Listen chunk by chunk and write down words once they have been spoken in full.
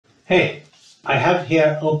Hey, I have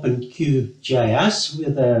here open QGIS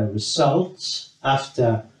with the results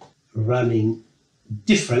after running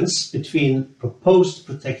difference between proposed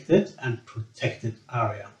protected and protected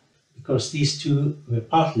area. Because these two were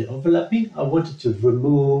partly overlapping, I wanted to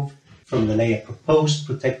remove from the layer proposed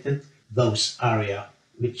protected those area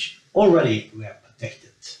which already were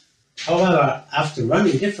protected. However, after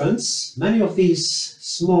running difference, many of these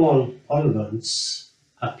small polygons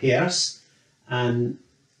appears, and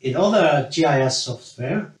in other GIS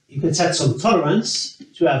software, you can set some tolerance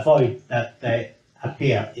to avoid that they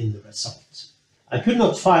appear in the result. I could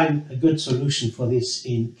not find a good solution for this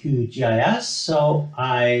in QGIS, so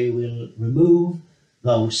I will remove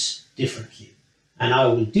those differently. And I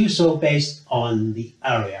will do so based on the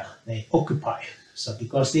area they occupy. So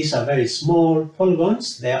because these are very small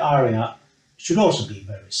polygons, their area should also be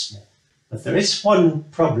very small. But there is one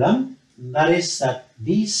problem, and that is that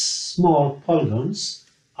these small polygons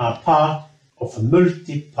are part of a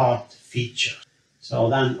multi-part feature. So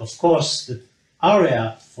then, of course, the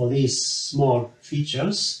area for these small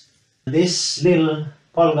features, this little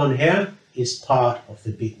polygon here is part of the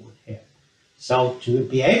big one here. So to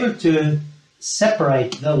be able to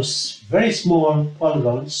separate those very small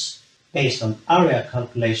polygons based on area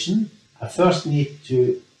calculation, I first need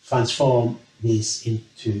to transform these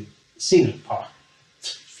into Singlepart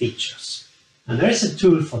features. And there is a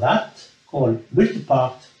tool for that called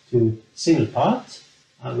Multipart to Singlepart.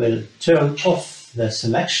 I will turn off the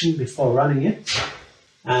selection before running it,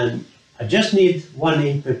 and I just need one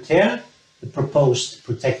input here, the proposed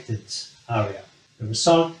protected area, the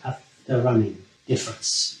result after running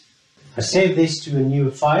difference. I save this to a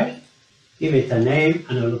new file, give it a name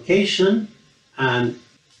and a location, and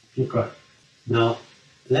click run. Now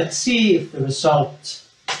let's see if the result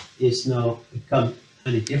is now become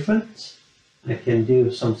any different. I can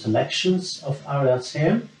do some selections of areas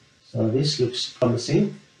here. So this looks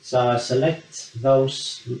promising. So I select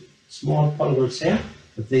those small polygons here,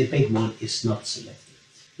 but the big one is not selected.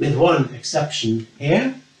 With one exception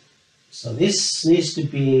here. So this needs to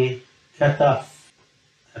be cut off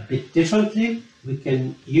a bit differently. We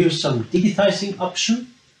can use some digitizing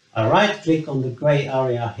option. I right click on the gray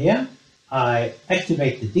area here. I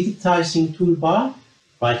activate the digitizing toolbar.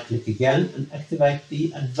 Right click again and activate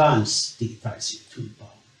the advanced digitizing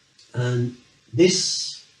toolbar. And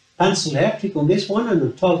this pencil here, click on this one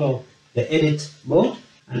and toggle the edit mode.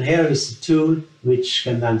 And here is the tool which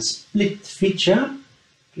can then split feature.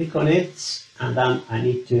 Click on it, and then I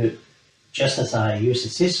need to, just as I use a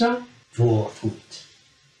scissor, draw through it.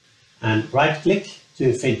 And right click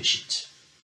to finish it.